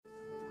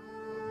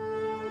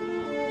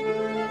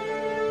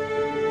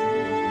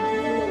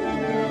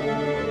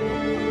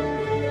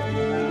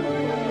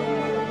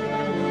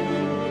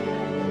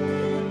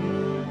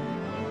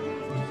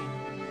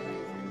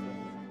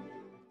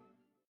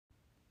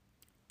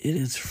It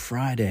is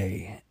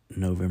Friday,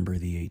 November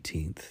the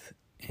 18th,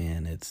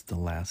 and it's the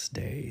last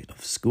day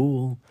of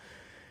school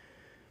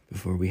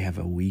before we have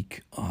a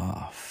week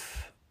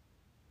off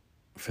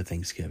for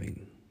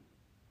Thanksgiving.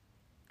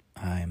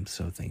 I am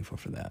so thankful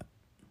for that.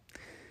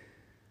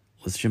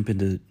 Let's jump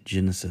into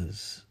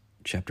Genesis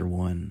chapter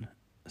 1,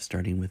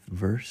 starting with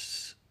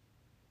verse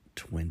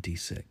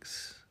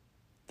 26.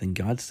 Then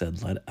God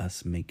said, "Let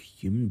us make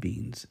human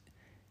beings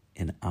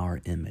in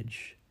our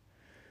image,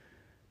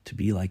 to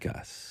be like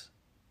us.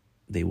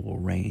 They will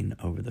reign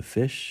over the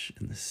fish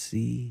in the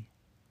sea,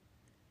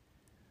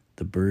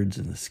 the birds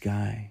in the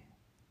sky,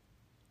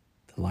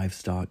 the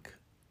livestock,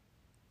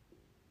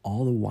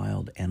 all the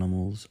wild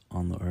animals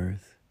on the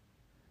earth,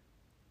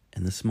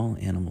 and the small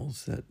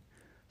animals that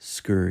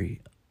scurry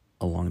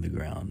along the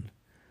ground."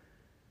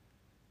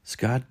 So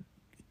God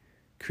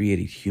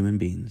created human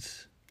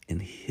beings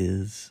in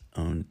his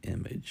own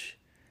image.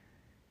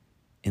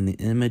 In the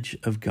image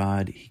of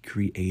God, he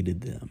created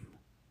them,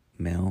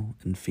 male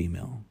and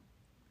female.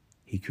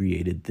 He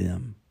created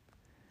them.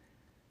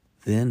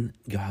 Then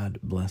God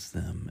blessed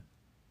them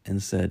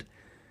and said,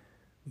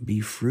 "Be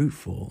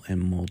fruitful and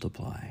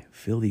multiply,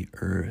 fill the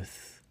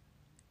earth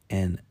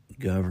and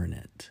govern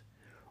it.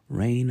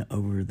 Reign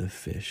over the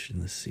fish in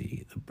the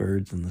sea, the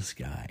birds in the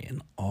sky,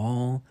 and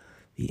all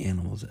the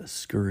animals that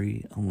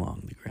scurry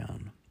along the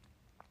ground."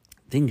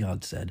 Then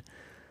God said,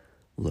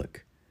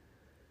 "Look,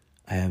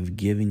 I have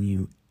given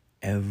you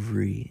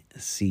every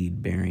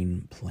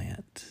seed-bearing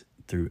plant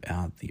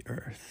throughout the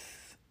earth,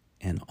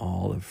 and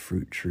all the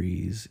fruit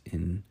trees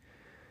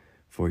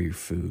for your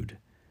food.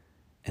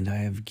 And I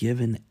have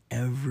given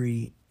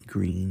every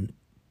green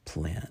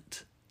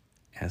plant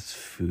as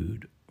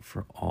food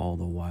for all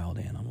the wild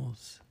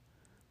animals,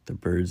 the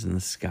birds in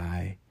the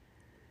sky,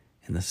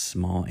 and the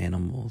small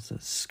animals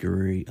that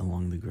scurry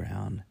along the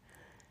ground,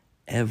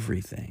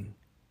 everything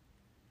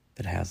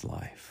that has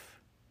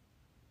life."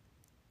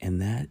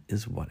 And that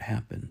is what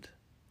happened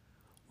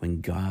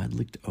when God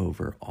looked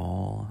over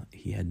all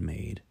he had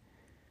made,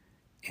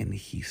 and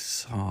he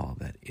saw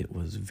that it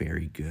was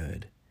very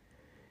good.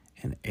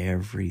 And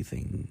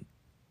everything,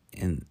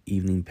 and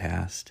evening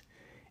passed,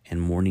 and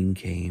morning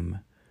came,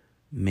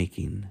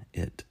 making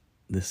it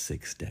the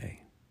sixth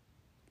day.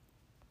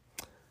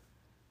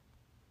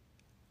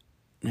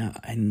 Now,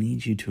 I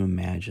need you to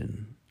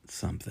imagine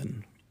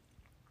something.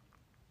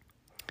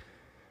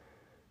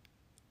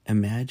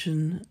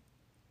 Imagine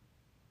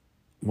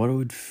what it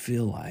would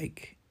feel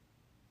like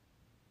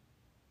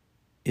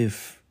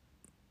if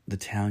the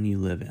town you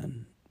live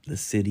in, the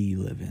city you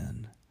live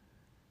in,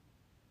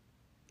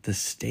 the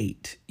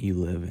state you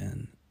live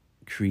in,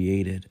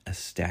 created a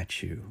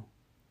statue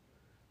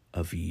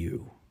of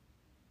you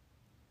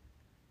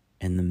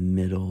in the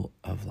middle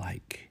of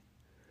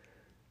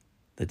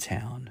the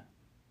town.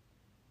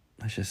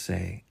 Let's just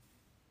say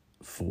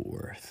Fort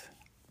Worth.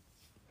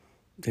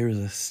 There is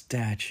a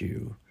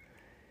statue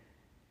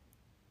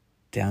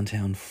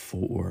downtown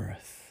Fort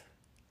Worth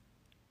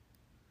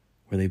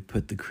where they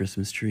put the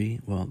Christmas tree.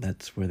 Well,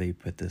 that's where they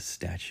put the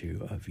statue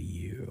of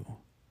you.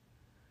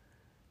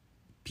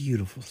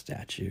 Beautiful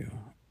statue.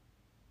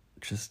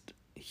 Just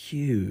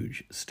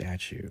huge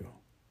statue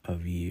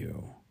of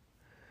you.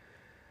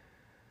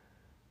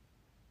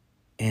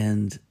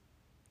 And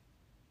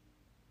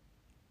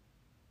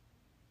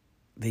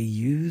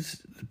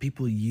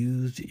people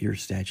used your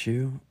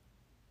statue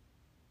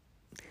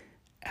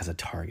as a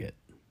target,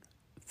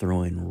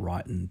 throwing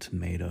rotten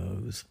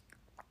tomatoes,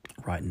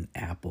 rotten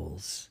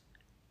apples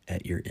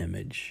at your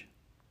image.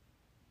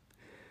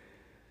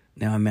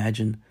 Now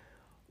imagine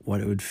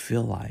what it would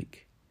feel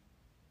like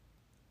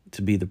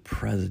to be the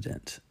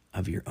president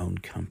of your own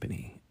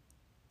company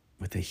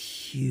with a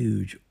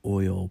huge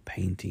oil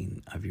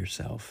painting of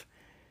yourself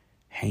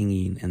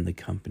hanging in the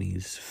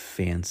company's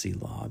fancy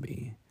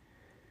lobby.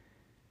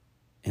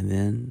 And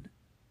then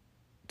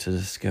to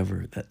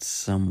discover that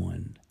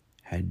someone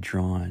had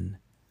drawn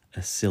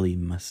a silly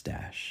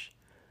mustache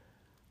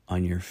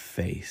on your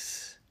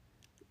face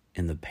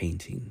in the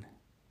painting.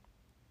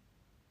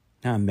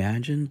 Now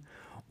imagine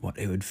what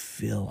it would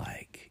feel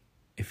like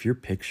if your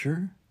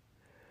picture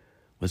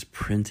was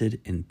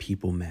printed in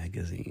People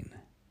magazine.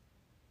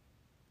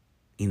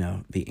 You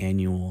know, the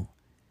annual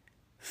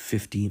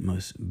 50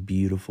 most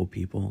beautiful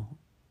people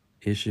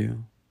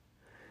issue.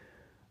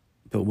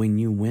 But when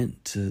you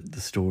went to the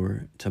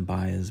store to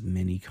buy as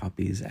many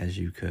copies as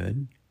you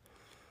could,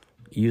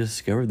 you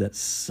discovered that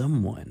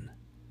someone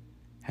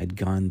had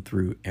gone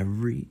through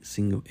every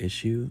single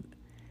issue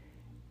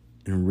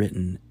and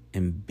written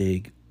in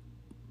big,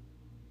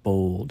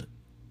 bold,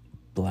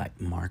 black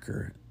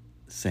marker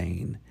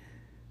saying,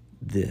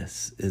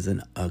 "This is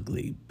an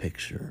ugly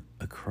picture"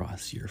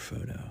 across your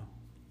photo.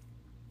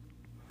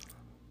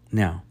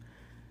 Now,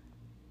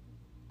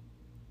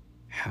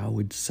 how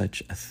would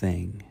such a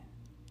thing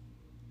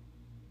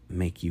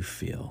make you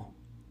feel?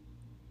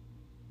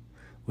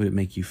 Would it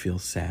make you feel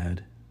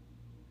sad?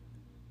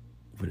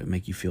 Would it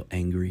make you feel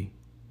angry?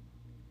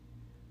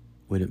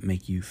 Would it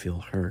make you feel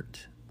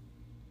hurt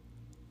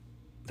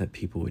that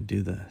people would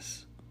do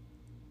this?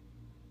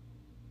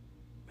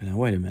 Now,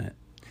 wait a minute.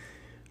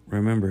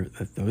 Remember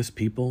that those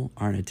people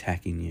aren't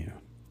attacking you.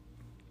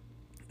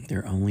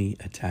 They're only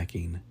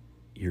attacking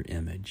your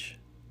image.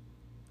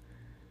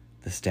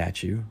 The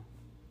statue,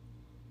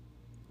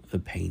 the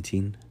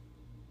painting,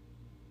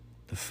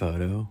 the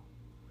photo,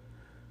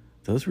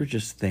 those were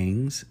just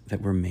things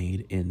that were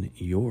made in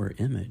your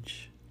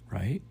image,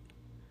 right?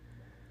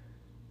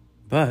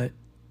 But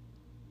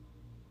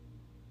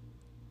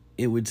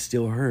it would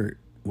still hurt,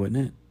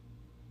 wouldn't it?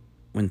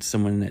 When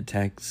someone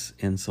attacks,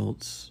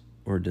 insults,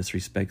 or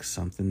disrespects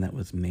something that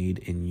was made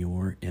in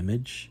your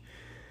image.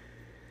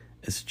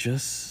 It's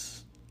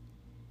just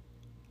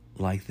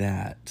like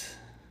that.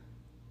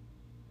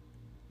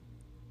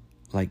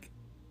 Like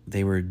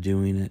they were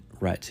doing it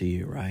right to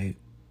you, right?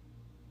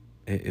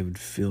 It would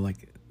feel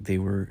like they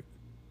were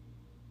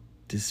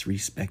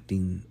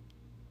disrespecting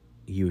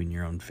you in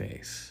your own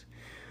face.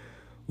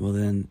 Well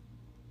then,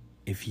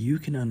 if you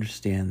can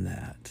understand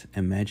that,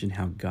 imagine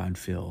how God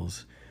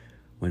feels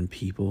when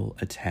people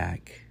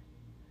attack,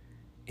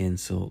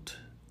 insult,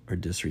 or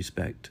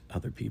disrespect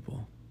other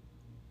people.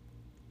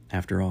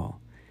 After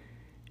all,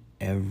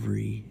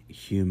 every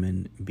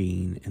human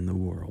being in the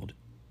world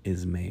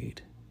is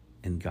made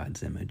in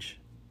God's image.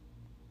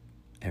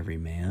 Every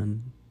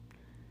man,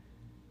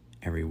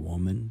 every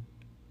woman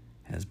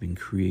has been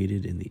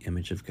created in the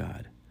image of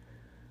God.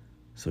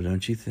 So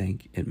don't you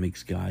think it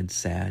makes God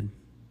sad,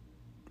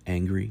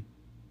 angry,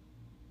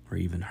 or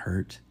even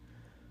hurt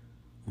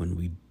when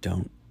we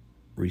don't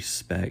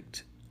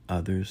respect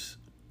others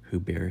who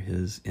bear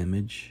his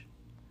image?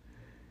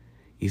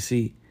 You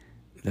see,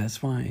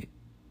 that's why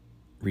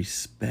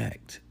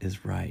respect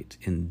is right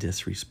and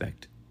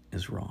disrespect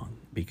is wrong,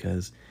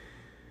 because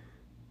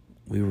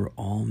we were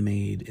all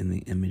made in the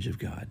image of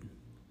God.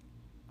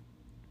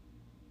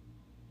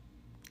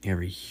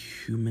 Every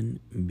human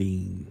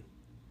being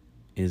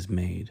is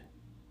made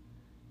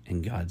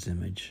in God's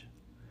image.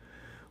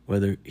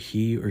 Whether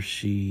he or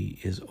she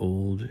is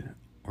old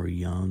or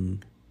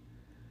young,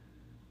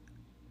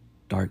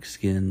 dark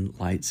skin,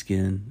 light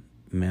skin,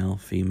 male,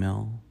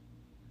 female,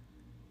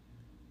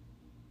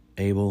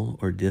 able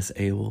or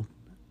disabled,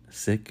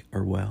 sick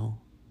or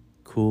well,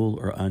 cool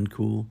or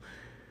uncool,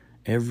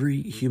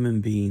 every human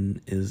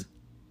being is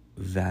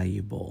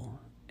valuable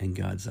in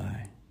God's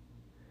eye.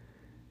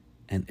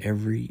 And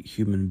every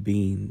human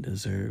being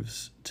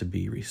deserves to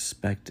be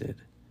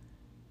respected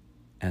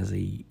as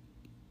a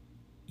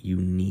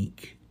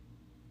unique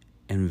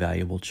and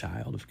valuable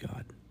child of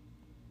God.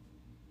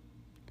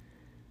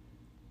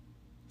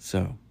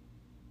 So,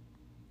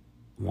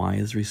 why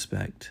is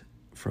respect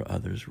for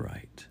others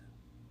right?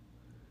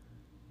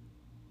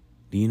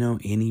 Do you know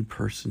any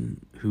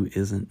person who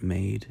isn't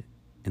made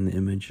in the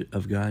image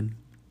of God?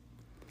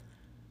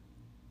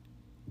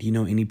 Do you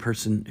know any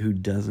person who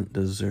doesn't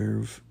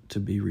deserve to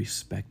be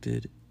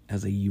respected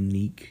as a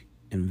unique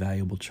and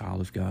valuable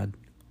child of God?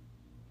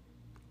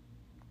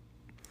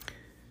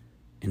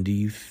 And do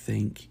you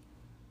think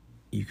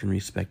you can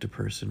respect a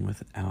person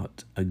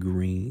without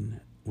agreeing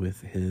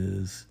with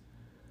his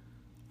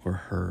or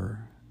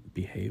her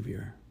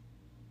behavior?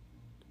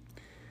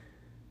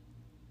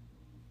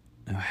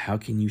 Now, how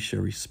can you show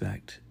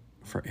respect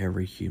for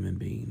every human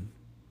being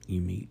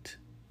you meet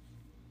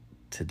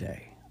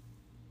today?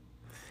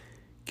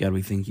 God,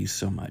 we thank you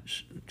so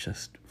much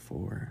just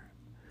for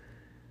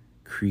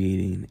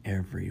creating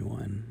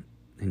everyone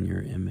in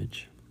your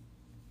image.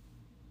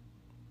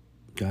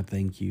 God,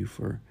 thank you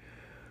for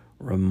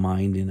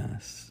reminding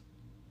us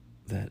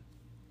that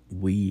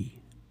we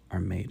are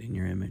made in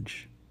your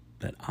image,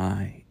 that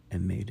I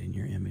am made in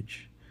your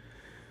image,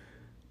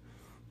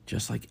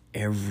 just like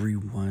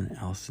everyone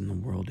else in the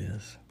world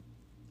is.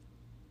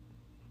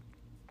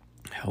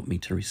 Help me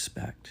to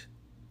respect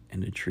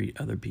and to treat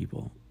other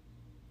people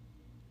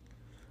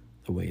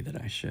the way that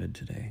I should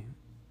today.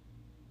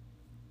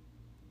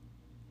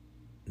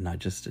 Not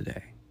just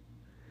today,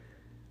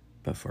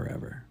 but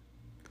forever.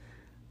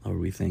 Lord,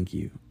 we thank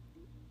you.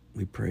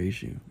 We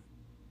praise you.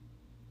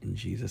 In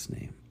Jesus'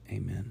 name,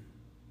 amen.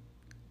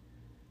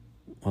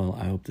 Well,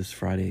 I hope this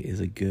Friday is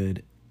a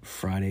good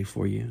Friday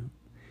for you.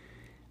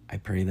 I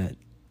pray that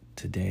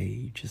today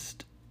you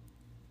just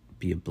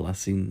be a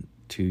blessing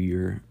to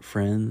your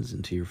friends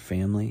and to your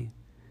family,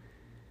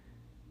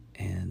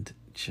 and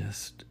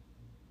just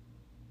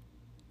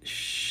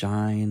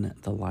shine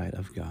the light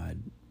of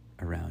God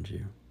around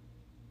you.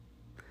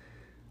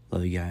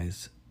 Love you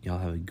guys. Y'all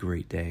have a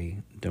great day.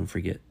 Don't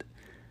forget,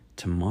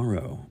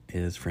 tomorrow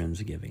is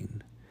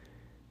Friendsgiving,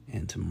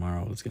 and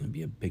tomorrow is going to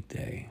be a big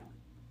day.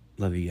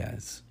 Love you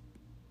guys.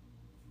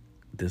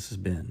 This has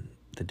been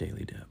The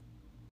Daily Dip.